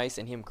Jesus Christ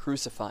and Him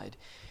crucified.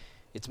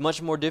 It's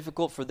much more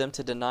difficult for them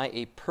to deny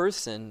a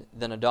person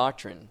than a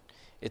doctrine.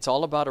 It's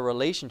all about a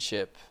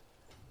relationship,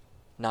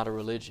 not a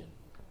religion.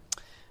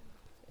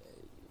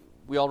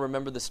 We all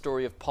remember the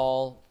story of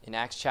Paul in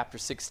Acts chapter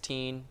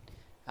 16,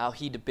 how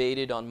he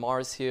debated on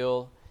Mars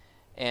Hill.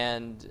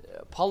 And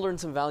Paul learned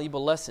some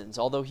valuable lessons.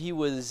 Although he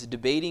was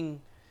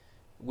debating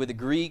with the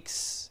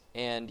Greeks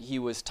and he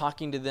was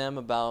talking to them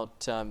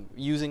about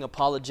using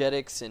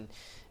apologetics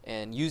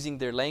and using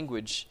their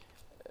language,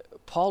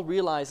 Paul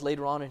realized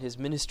later on in his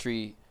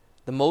ministry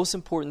the most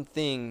important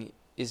thing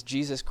is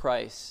Jesus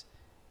Christ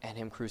and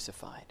Him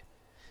crucified.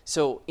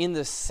 So in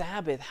the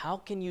Sabbath, how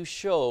can you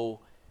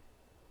show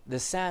the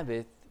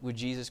Sabbath with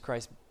Jesus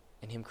Christ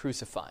and Him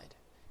crucified?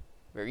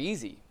 Very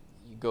easy.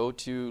 You go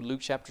to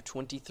Luke chapter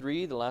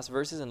 23, the last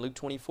verses, and Luke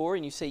 24,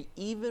 and you say,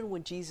 even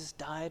when Jesus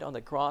died on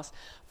the cross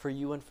for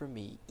you and for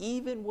me,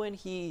 even when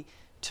He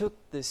took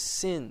the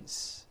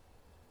sins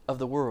of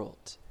the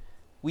world,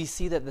 we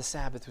see that the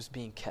Sabbath was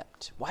being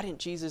kept. Why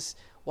didn't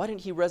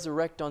He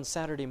resurrect on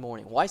Saturday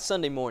morning? Why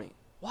Sunday morning?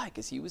 Why?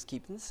 Because He was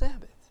keeping the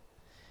Sabbath.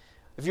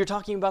 If you're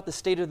talking about the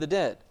state of the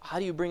dead, how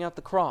do you bring out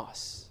the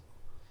cross?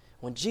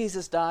 When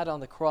Jesus died on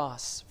the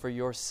cross for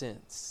your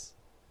sins.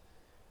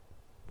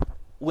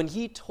 When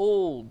He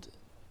told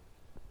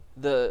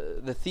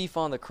the thief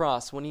on the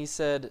cross, when He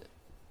said,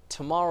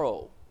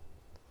 tomorrow,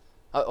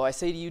 I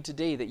say to you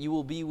today that you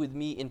will be with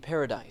me in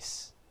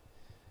paradise.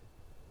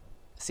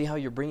 See how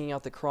you're bringing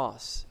out the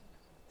cross.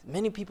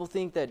 Many people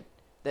think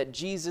that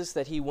Jesus,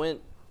 that He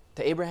went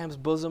to Abraham's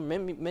bosom.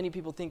 Many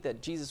people think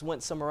that Jesus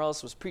went somewhere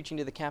else, was preaching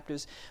to the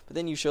captives, but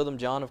then you show them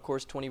John, of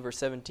course, 20 verse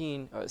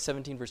 17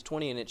 verse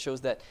 20, and it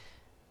shows that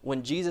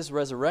when Jesus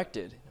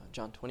resurrected,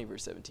 John 20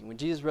 verse 17, when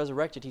Jesus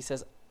resurrected, he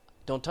says,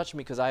 don't touch me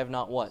because I have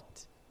not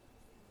what?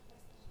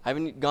 I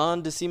haven't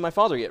gone to see my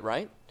Father yet,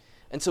 right?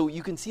 And so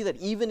you can see that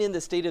even in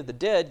the state of the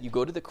dead, you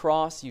go to the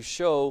cross, you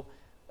show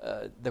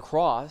the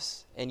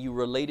cross, and you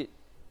relate it,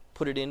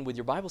 put it in with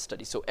your Bible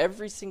study. So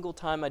every single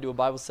time I do a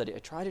Bible study, I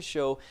try to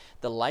show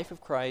the life of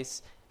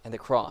Christ and the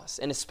cross.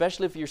 And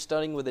especially if you're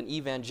studying with an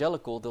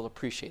evangelical, they'll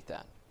appreciate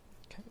that.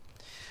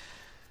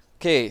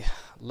 Okay,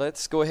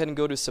 let's go ahead and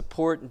go to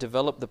support and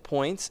develop the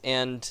points.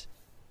 And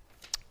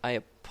I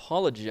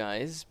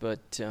apologize, but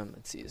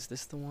let's see, is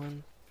this the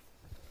one?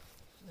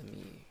 Let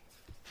me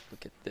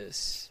look at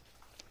this.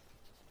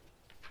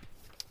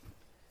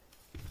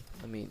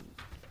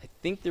 I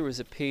think there was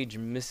a page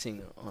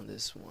missing on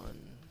this one.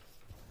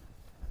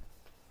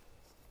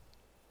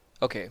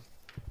 Okay,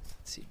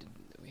 let's see, did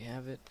we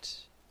have it?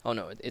 Oh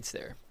no, it's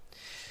there.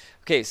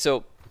 Okay,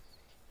 so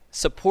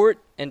support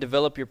and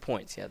develop your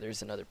points. Yeah,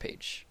 there's another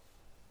page.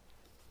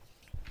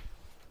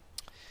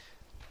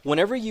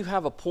 Whenever you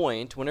have a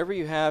point, whenever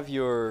you have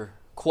your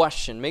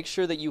question, make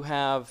sure that you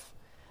have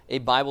a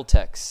Bible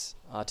text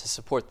to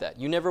support that.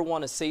 You never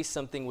want to say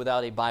something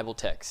without a Bible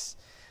text.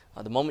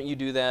 The moment you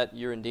do that,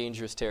 you're in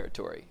dangerous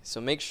territory. So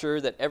make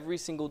sure that every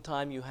single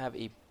time you have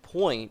a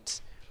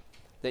point,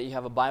 that you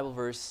have a Bible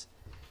verse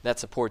that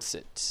supports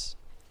it.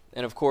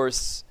 And of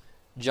course,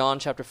 John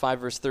chapter 5,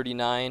 verse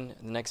 39,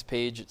 the next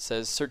page, it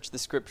says, search the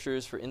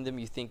scriptures, for in them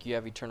you think you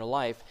have eternal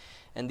life,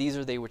 and these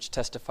are they which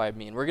testify of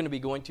me. And we're going to be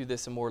going through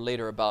this and more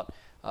later about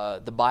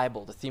the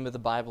Bible, the theme of the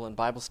Bible and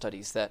Bible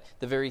studies, that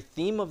the very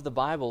theme of the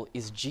Bible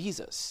is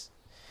Jesus.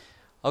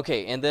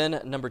 Okay, and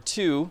then number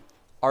 2,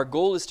 our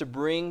goal is to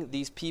bring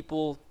these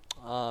people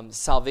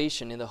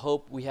salvation in the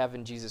hope we have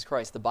in Jesus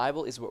Christ. The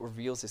Bible is what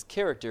reveals his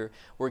character.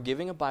 We're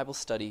giving a Bible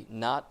study,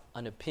 not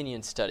an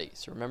opinion study.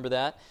 So remember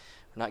that.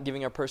 We're not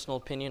giving our personal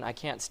opinion. I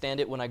can't stand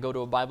it when I go to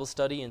a Bible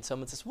study and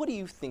someone says, what do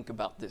you think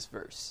about this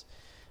verse?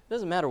 It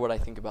doesn't matter what I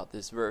think about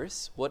this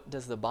verse. What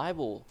does the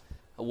Bible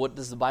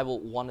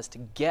want us to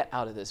get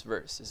out of this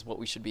verse is what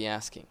we should be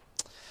asking.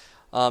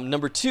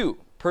 Number 2,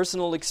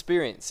 personal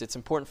experience. It's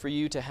important for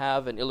you to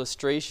have an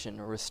illustration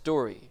or a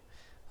story.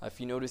 If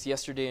you noticed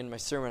yesterday in my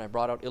sermon, I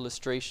brought out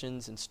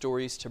illustrations and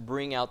stories to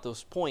bring out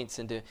those points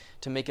and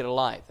to make it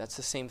alive. That's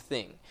the same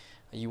thing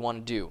you want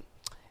to do.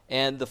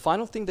 And the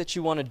final thing that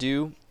you want to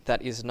do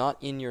that is not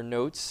in your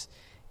notes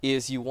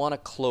is you want to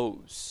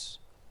close.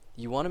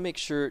 You want to make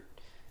sure,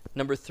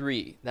 number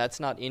 3, that's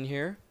not in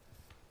here,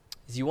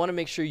 is you want to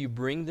make sure you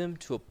bring them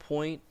to a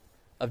point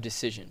of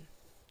decision.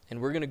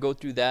 And we're going to go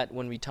through that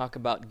when we talk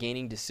about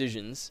gaining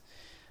decisions.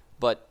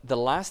 But the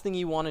last thing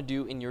you want to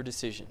do in your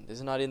decision, this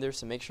is not in there,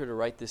 so make sure to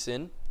write this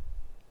in.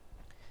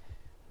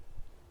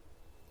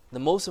 The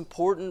most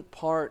important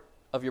part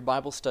of your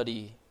Bible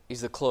study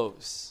is the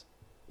close,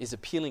 is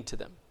appealing to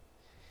them.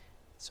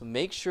 So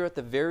make sure at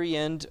the very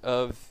end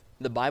of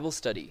the Bible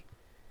study,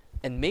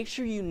 and make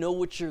sure you know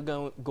what you're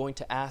going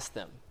to ask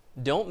them.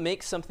 Don't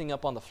make something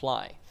up on the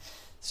fly.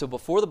 So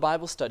before the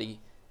Bible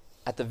study,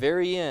 at the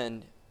very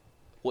end,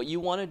 what you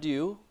want to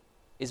do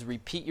is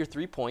repeat your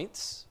 3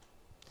 points.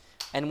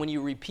 And when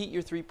you repeat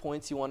your 3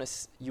 points, you want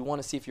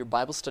to see if your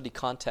Bible study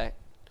contact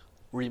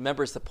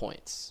remembers the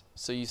points.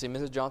 So you say,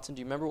 Mrs. Johnson, do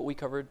you remember what we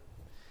covered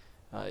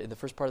in the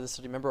first part of the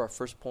study? Remember our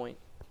first point?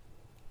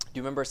 Do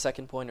you remember our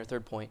second point or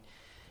third point?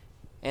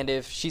 And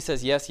if she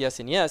says yes, yes,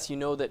 and yes, you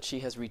know that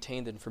she has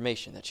retained the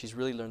information, that she's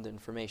really learned the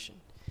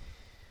information.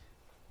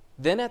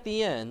 Then at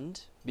the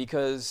end,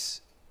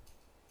 because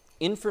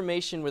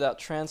information without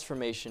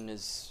transformation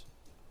is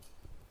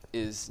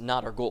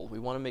not our goal. We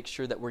want to make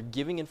sure that we're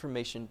giving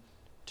information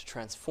to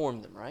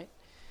transform them, right?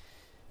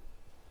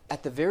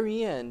 At the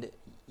very end,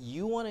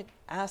 you want to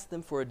ask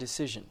them for a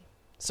decision.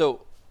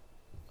 So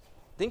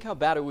think how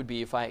bad it would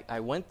be if I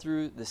went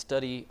through the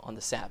study on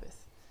the Sabbath.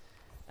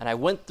 And I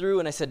went through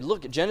and I said,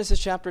 look, Genesis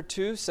chapter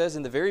 2 says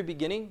in the very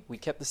beginning, we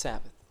kept the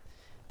Sabbath.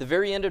 The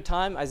very end of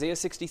time, Isaiah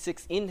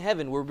 66, in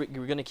heaven, we're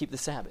going to keep the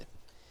Sabbath.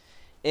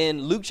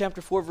 In Luke chapter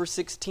 4, verse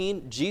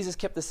 16, Jesus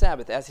kept the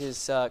Sabbath as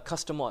his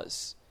custom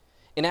was.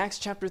 In Acts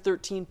chapter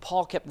 13,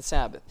 Paul kept the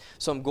Sabbath.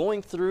 So I'm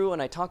going through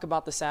and I talk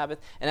about the Sabbath,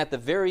 and at the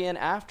very end,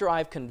 after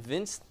I've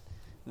convinced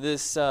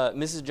this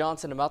Mrs.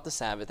 Johnson about the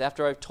Sabbath,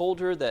 after I've told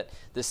her that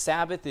the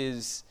Sabbath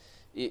is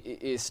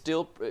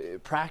still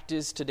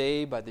practiced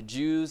today by the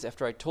Jews,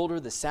 after I told her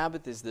the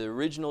Sabbath is the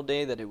original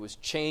day, that it was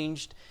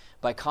changed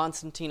by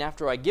Constantine,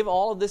 after I give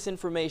all of this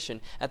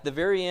information, at the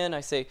very end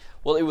I say,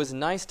 well, it was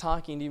nice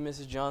talking to you,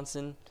 Mrs.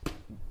 Johnson.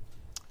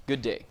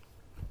 Good day.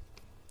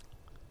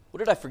 What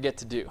did I forget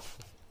to do?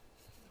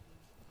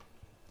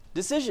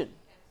 Decision.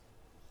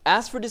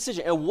 Ask for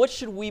decision. And what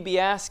should we be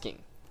asking?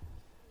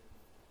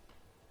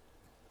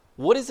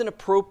 What is an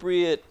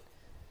appropriate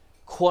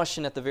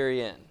question at the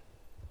very end?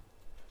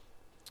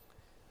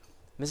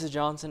 Mrs.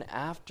 Johnson,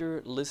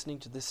 after listening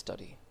to this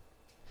study,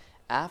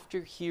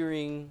 after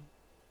hearing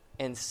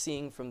and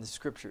seeing from the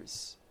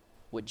scriptures,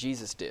 what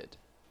Jesus did.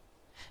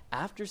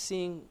 After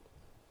seeing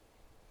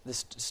the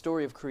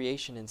story of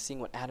creation and seeing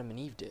what Adam and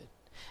Eve did,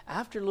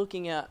 after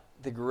looking at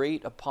the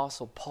great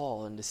apostle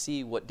Paul and to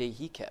see what day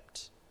he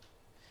kept,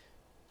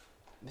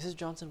 Mrs.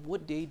 Johnson,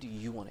 what day do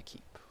you want to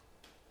keep?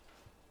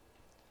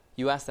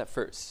 You ask that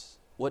first.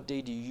 What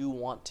day do you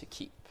want to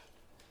keep?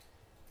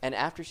 And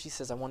after she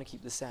says, I want to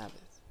keep the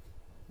Sabbath,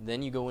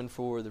 then you go in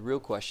for the real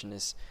question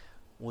is,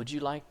 would you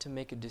like to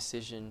make a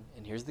decision,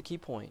 and here's the key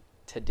point,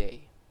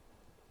 today?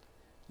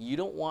 You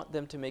don't want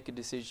them to make a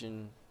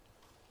decision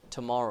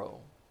tomorrow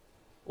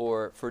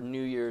or for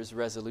New Year's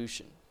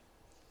resolution.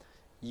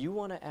 You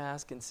want to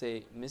ask and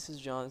say, Mrs.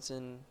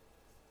 Johnson,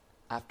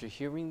 after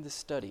hearing the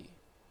study,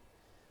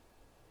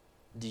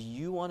 do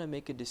you want to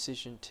make a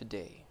decision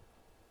today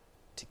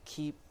to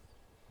keep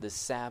the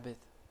Sabbath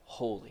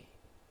holy?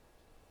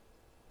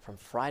 From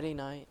Friday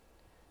night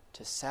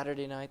to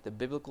Saturday night, the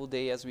biblical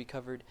day as we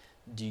covered,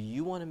 do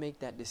you want to make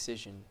that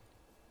decision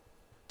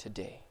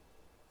today?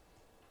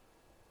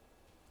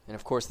 And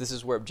of course, this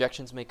is where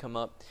objections may come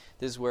up.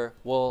 This is where,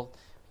 well,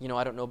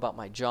 I don't know about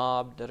my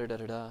job,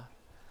 da-da-da-da-da.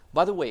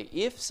 By the way,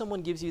 if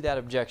someone gives you that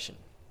objection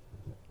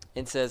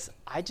and says,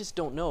 I just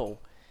don't know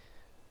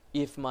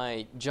if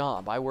my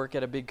job, I work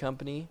at a big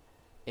company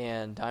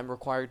and I'm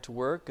required to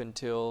work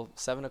until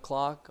 7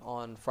 o'clock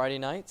on Friday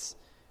nights,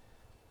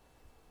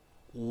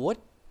 what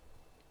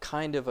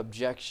kind of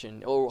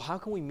objection, or how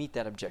can we meet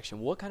that objection?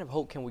 What kind of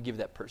hope can we give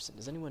that person?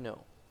 Does anyone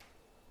know?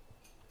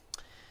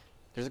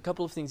 There's a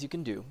couple of things you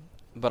can do,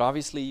 but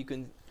obviously you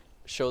can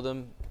show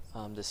them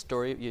the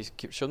story, you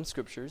show them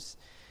scriptures.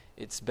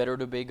 It's better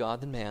to obey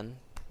God than man.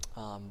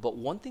 But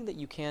one thing that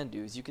you can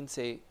do is you can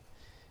say,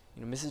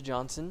 Mrs.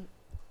 Johnson,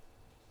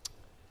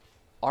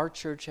 our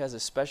church has a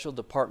special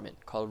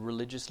department called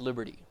Religious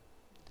Liberty,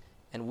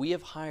 and we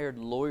have hired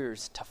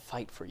lawyers to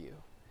fight for you.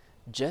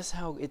 Just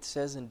how it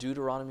says in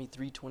Deuteronomy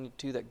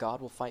 3:22 that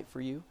God will fight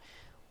for you,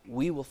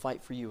 we will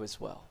fight for you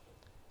as well.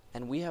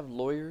 And we have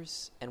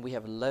lawyers, and we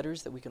have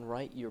letters that we can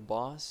write your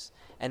boss,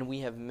 and we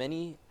have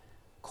many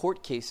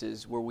court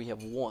cases where we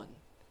have won.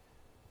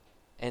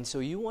 And so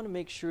you want to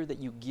make sure that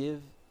you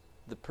give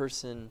the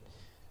person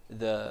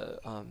the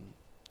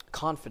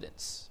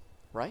confidence,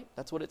 right?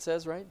 That's what it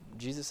says, right?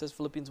 Jesus says,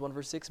 Philippians 1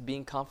 verse 6,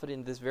 being confident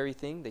in this very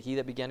thing, that he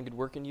that began a good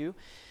work in you.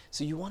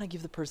 So you want to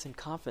give the person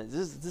confidence.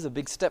 This is a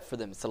big step for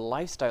them. It's a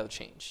lifestyle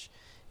change.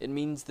 It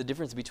means the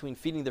difference between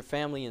feeding their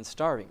family and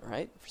starving,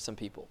 right? For some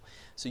people.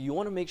 So you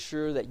want to make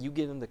sure that you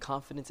give them the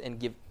confidence and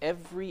give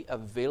every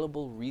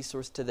available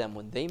resource to them.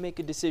 When they make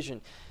a decision,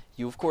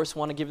 you of course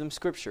want to give them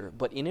scripture.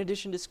 But in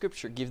addition to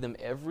scripture, give them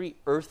every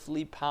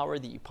earthly power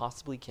that you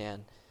possibly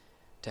can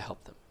to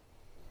help them.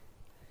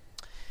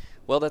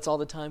 Well, that's all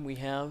the time we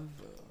have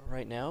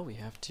right now. We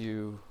have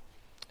to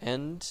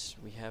end.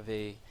 We have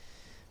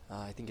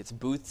I think it's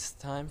booths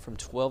time from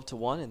 12 to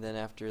 1. And then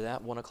after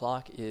that, 1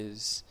 o'clock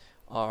is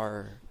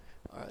our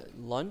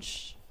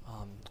lunch.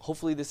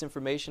 Hopefully this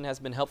information has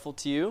been helpful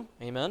to you.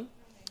 Amen.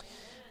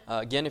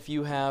 Again, if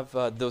you have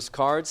those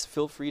cards,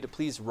 feel free to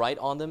please write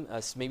on them.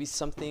 Maybe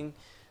something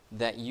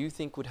that you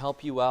think would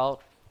help you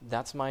out.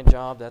 That's my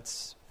job.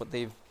 That's what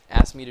they've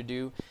asked me to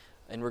do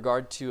in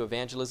regard to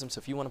evangelism. So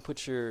if you want to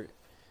put your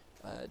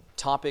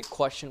topic,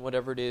 question,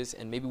 whatever it is,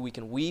 and maybe we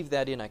can weave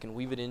that in. I can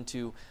weave it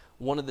into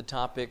one of the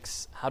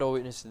topics. How do I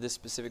witness to this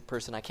specific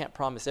person? I can't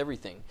promise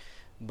everything,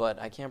 but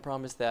I can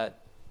promise that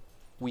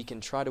we can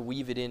try to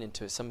weave it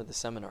into some of the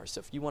seminars. So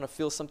if you want to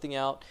fill something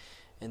out,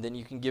 and then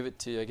you can give it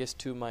to, I guess,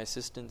 two of my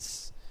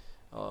assistants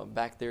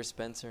back there,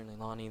 Spencer and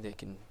Ilani. They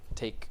can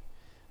take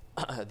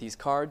these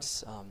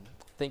cards.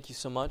 Thank you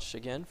so much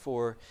again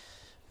for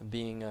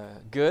being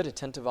a good,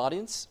 attentive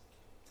audience.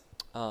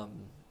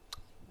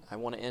 I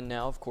want to end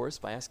now, of course,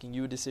 by asking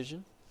you a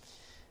decision.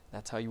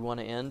 That's how you want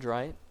to end,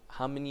 right?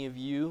 How many of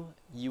you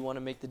want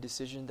to make the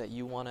decision that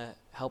you want to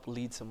help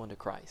lead someone to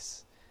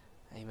Christ?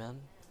 Amen?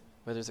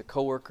 Whether it's a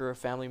coworker, a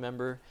family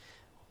member,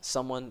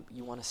 someone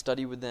you want to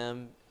study with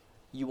them,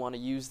 you want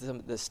to use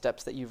the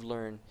steps that you've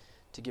learned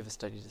to give a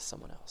study to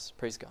someone else.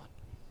 Praise God.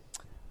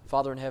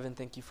 Father in heaven,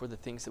 thank you for the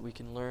things that we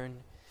can learn.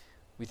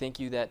 We thank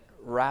you that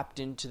wrapped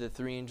into the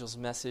three angels'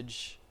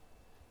 message,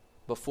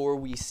 before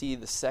we see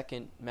the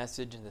second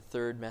message and the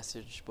third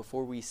message,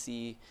 before we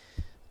see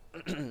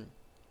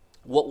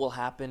what will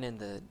happen and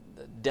the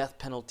death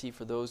penalty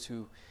for those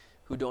who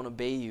don't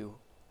obey you,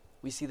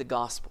 we see the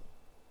gospel,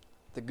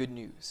 the good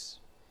news.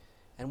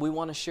 And we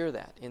want to share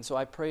that. And so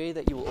I pray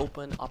that you will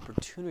open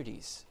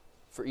opportunities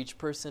for each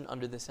person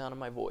under the sound of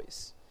my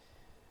voice,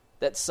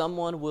 that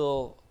someone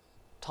will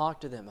talk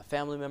to them, a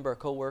family member, a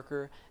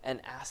coworker, and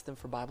ask them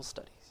for Bible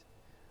studies.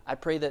 I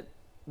pray that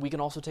we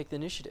can also take the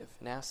initiative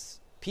and ask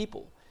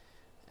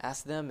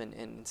them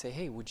and say,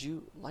 hey, would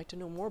you like to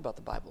know more about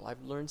the Bible?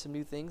 I've learned some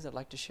new things. I'd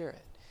like to share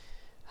it.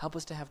 Help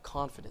us to have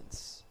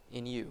confidence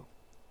in you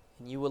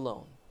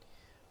alone.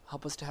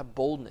 Help us to have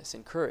boldness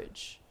and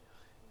courage,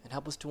 and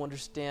help us to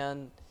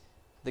understand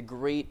the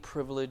great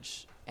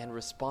privilege and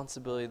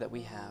responsibility that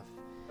we have,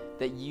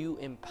 that you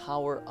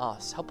empower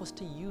us. Help us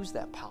to use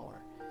that power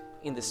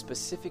in the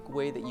specific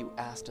way that you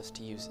asked us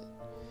to use it.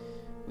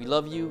 We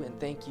love you and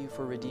thank you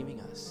for redeeming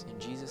us. In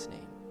Jesus'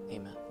 name,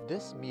 amen.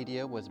 This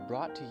media was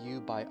brought to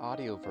you by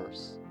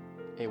Audioverse,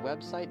 a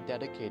website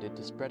dedicated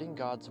to spreading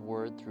God's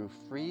Word through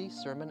free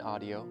sermon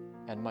audio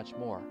and much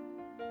more.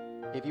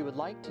 If you would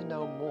like to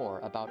know more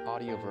about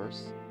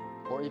Audioverse,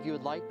 or if you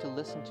would like to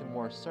listen to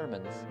more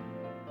sermons,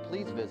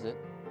 please visit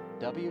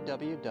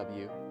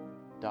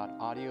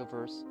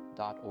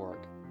www.audioverse.org.